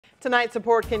Tonight,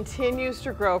 support continues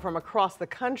to grow from across the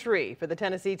country for the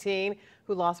Tennessee teen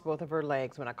who lost both of her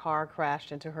legs when a car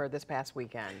crashed into her this past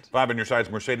weekend. 5 on your side's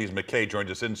Mercedes McKay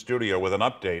joins us in studio with an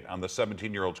update on the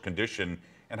 17-year-old's condition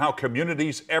and how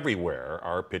communities everywhere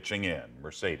are pitching in.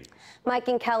 Mercedes. Mike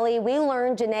and Kelly, we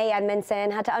learned Janae Edmondson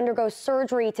had to undergo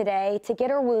surgery today to get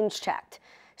her wounds checked.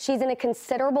 She's in a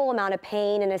considerable amount of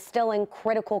pain and is still in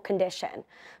critical condition.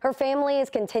 Her family is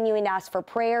continuing to ask for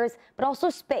prayers, but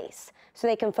also space so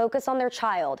they can focus on their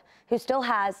child, who still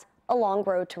has a long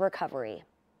road to recovery.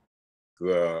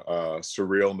 The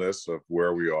surrealness of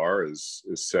where we are is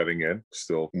setting in.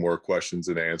 Still more questions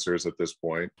than answers at this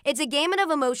point. It's a gamut of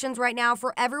emotions right now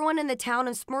for everyone in the town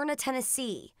of Smyrna,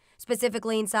 Tennessee,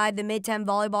 specifically inside the Mid-10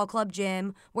 Volleyball Club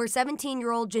gym, where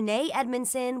 17-year-old Janae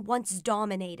Edmondson once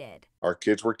dominated. Our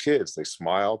kids were kids. They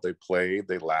smiled, they played,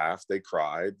 they laughed, they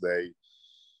cried, they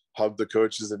hugged the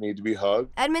coaches that need to be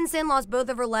hugged. Edmondson lost both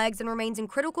of her legs and remains in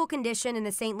critical condition in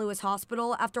the St. Louis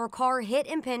hospital after a car hit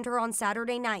and pinned her on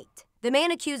Saturday night. The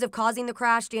man accused of causing the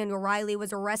crash, Daniel Riley,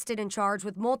 was arrested and charged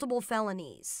with multiple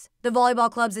felonies. The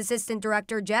volleyball club's assistant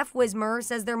director, Jeff Wismer,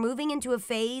 says they're moving into a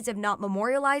phase of not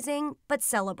memorializing, but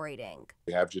celebrating.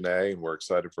 We have Janae, and we're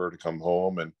excited for her to come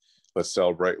home, and let's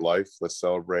celebrate life. Let's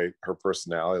celebrate her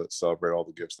personality. Let's celebrate all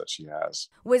the gifts that she has.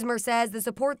 Wismer says the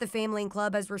support the family and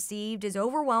club has received is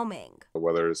overwhelming.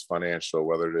 Whether it is financial,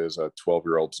 whether it is a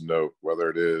 12-year-old's note, whether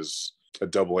it is a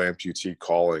double amputee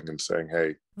calling and saying,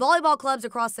 hey. Volleyball clubs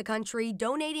across the country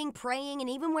donating, praying, and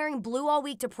even wearing blue all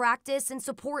week to practice in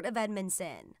support of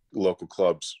Edmondson. Local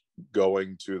clubs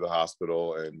going to the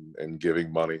hospital and giving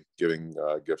money, giving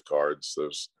gift cards,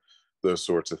 those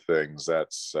sorts of things.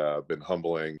 That's been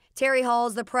humbling. Terry Hall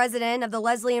is the president of the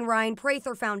Leslie and Ryan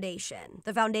Prather Foundation.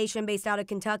 The foundation, based out of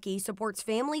Kentucky, supports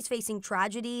families facing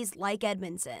tragedies like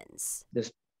Edmondson's.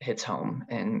 This hits home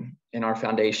in our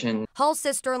foundation. Hall's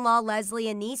sister-in-law Leslie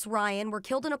and niece Ryan were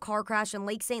killed in a car crash in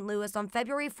Lake St. Louis on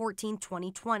February 14,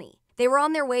 2020. They were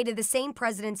on their way to the same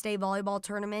President's Day volleyball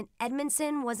tournament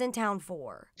Edmondson was in town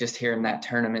for. Just hearing that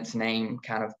tournament's name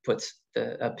kind of puts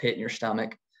a pit in your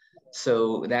stomach.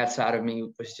 So that side of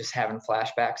me was just having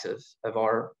flashbacks of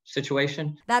our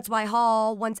situation. That's why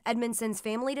Hall wants Edmondson's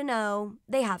family to know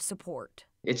they have support.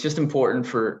 It's just important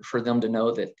for them to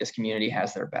know that this community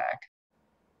has their back.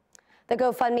 The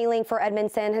GoFundMe link for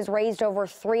Edmondson has raised over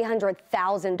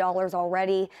 $300,000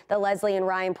 already. The Leslie and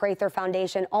Ryan Prather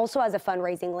Foundation also has a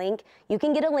fundraising link. You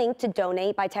can get a link to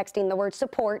donate by texting the word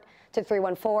support to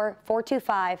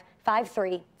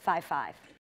 314-425-5355.